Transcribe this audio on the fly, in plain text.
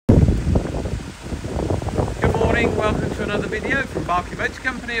morning, welcome to another video from Barclay Motor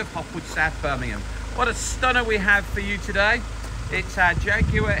Company of Hopwood, South Birmingham. What a stunner we have for you today. It's our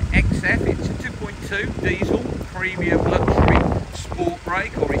Jaguar XF. It's a 2.2 diesel premium luxury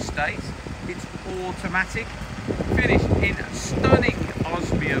Sportbrake or estate. It's automatic, finished in stunning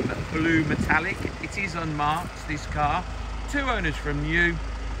OSMIUM blue metallic. It is unmarked, this car. 2 owners from new,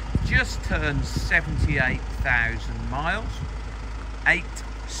 just turned 78,000 miles. 8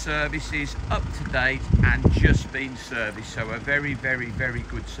 services up to date and just been serviced, so a very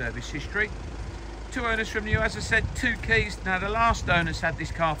good service history. 2 owners from new, as I said, 2 keys. Now the last owner's had this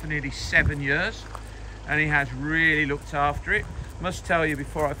car for nearly 7 years and he has really looked after it. Must tell you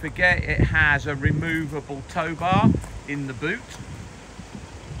before I forget, it has a removable tow bar in the boot.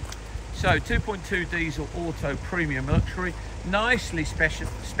 So 2.2 diesel auto premium luxury, nicely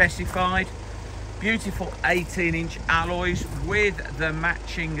specified. Beautiful 18-inch alloys with the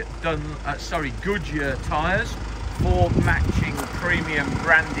matching Goodyear tyres, 4 matching premium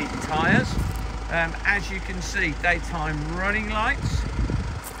branded tyres. As you can see, daytime running lights,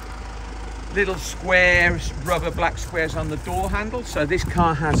 little squares, rubber black squares on the door handle. So this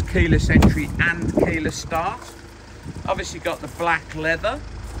car has keyless entry and keyless start. Obviously got the black leather.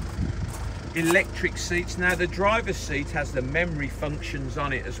 Electric seats. Now the driver's seat has the memory functions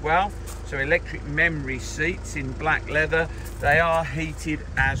on it as well, so electric memory seats in black leather. They are heated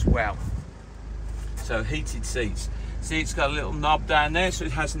as well, so heated seats. See, it's got a little knob down there, so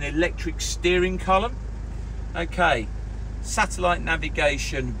it has an electric steering column. Okay, satellite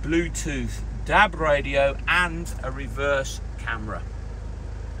navigation, Bluetooth, DAB radio and a reverse camera.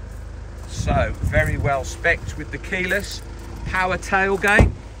 So very well specced with the keyless, power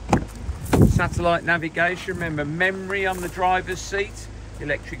tailgate, satellite navigation, remember memory on the driver's seat,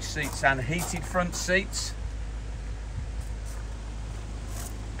 electric seats and heated front seats,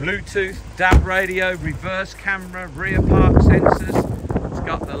 Bluetooth, DAB radio, reverse camera, rear park sensors. It's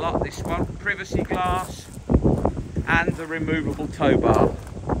got the lot, this one, privacy glass and the removable tow bar.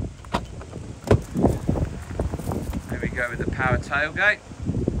 There we go with the power tailgate.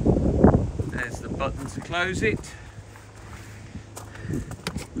 There's the button to close it.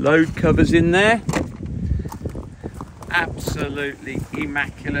 Load covers in there, absolutely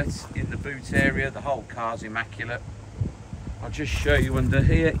immaculate in the boot area. The whole car's immaculate. I'll just show you under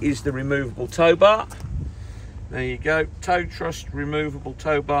here is the removable tow bar. There you go, tow truss, removable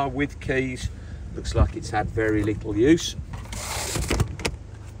tow bar with keys. Looks like it's had very little use.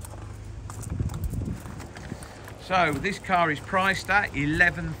 So this car is priced at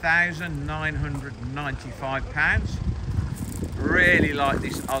 £11,995. Really like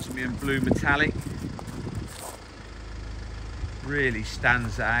this OSMIUM blue metallic, really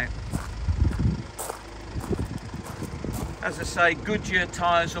stands out. As I say, Goodyear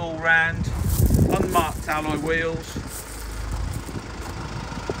tyres all round, unmarked alloy wheels.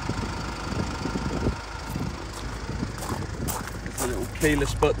 There's a little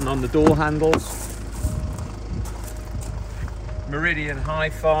keyless button on the door handles. Meridian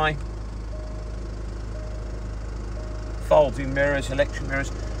Hi-Fi. Folding mirrors, electric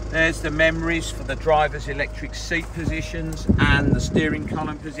mirrors. There's the memories for the driver's electric seat positions and the steering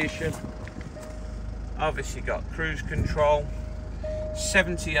column position. Obviously got cruise control.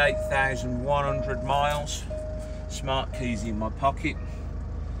 78,100 miles. Smart keys in my pocket.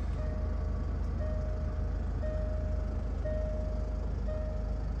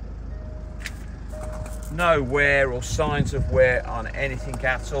 No wear or signs of wear on anything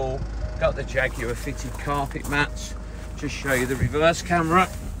at all. Got the Jaguar fitted carpet mats. Just show you the reverse camera.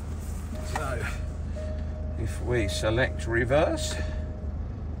 So if we select reverse,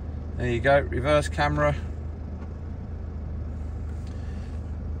 there you go, reverse camera,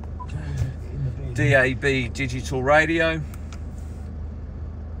 DAB digital radio,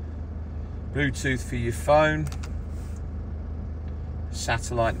 Bluetooth for your phone,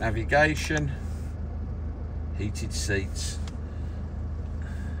 satellite navigation, heated seats.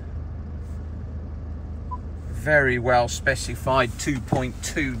 Very well specified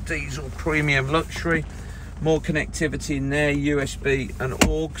 2.2 diesel premium luxury. More connectivity in there, USB and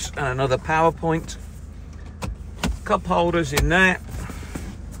AUX and another power point. Cup holders in there.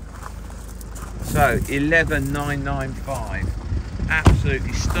 So 11,995.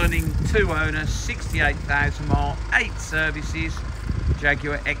 Absolutely stunning. 2 owners, 68,000 miles, 8 services.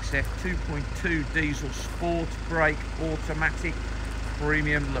 Jaguar XF 2.2 diesel Sportbrake automatic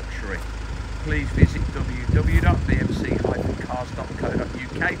premium luxury. Please visit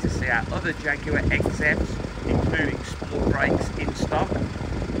www.bmc-cars.co.uk to see our other Jaguar XFs, including Sportbrakes in stock,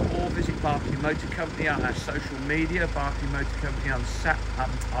 or visit Barclay Motor Company on our social media, Barclay Motor Company on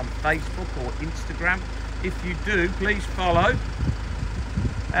Facebook or Instagram, If you do, please follow.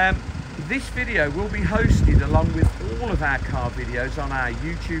 This video will be hosted along with all of our car videos on our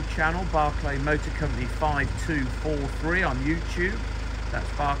YouTube channel, Barclay Motor Company 5243 on YouTube. That's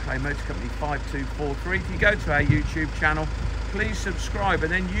Barclay Motor Company 5243. If you go to our YouTube channel, please subscribe,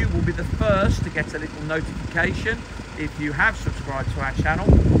 and then you will be the first to get a little notification. If you have subscribed to our channel,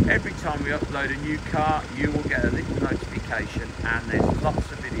 every time we upload a new car, you will get a little notification, and there's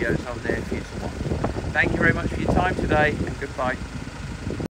lots of videos on there for you to watch. Thank you very much for your time today, and goodbye.